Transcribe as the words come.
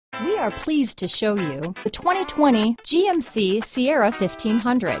We are pleased to show you the 2020 GMC Sierra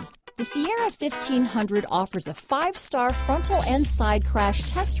 1500. The Sierra 1500 offers a 5-star frontal and side crash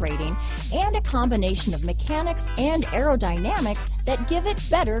test rating and a combination of mechanics and aerodynamics that give it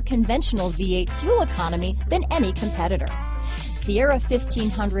better conventional V8 fuel economy than any competitor. Sierra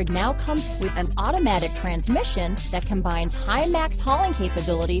 1500 now comes with an automatic transmission that combines high max hauling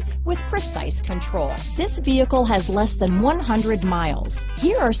capability with precise control. This vehicle has less than 100 miles.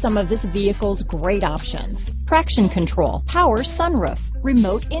 Here are some of this vehicle's great options: traction control, power sunroof,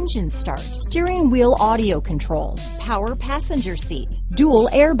 remote engine start, steering wheel audio controls, power passenger seat, dual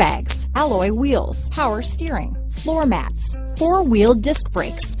airbags, alloy wheels, power steering, floor mats, 4-wheel disc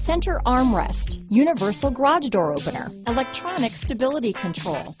brakes, center armrest, universal garage door opener, electronic stability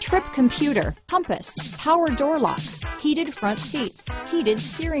control, trip computer, compass, power door locks, heated front seats, heated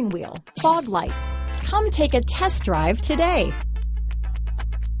steering wheel, fog lights. Come take a test drive today.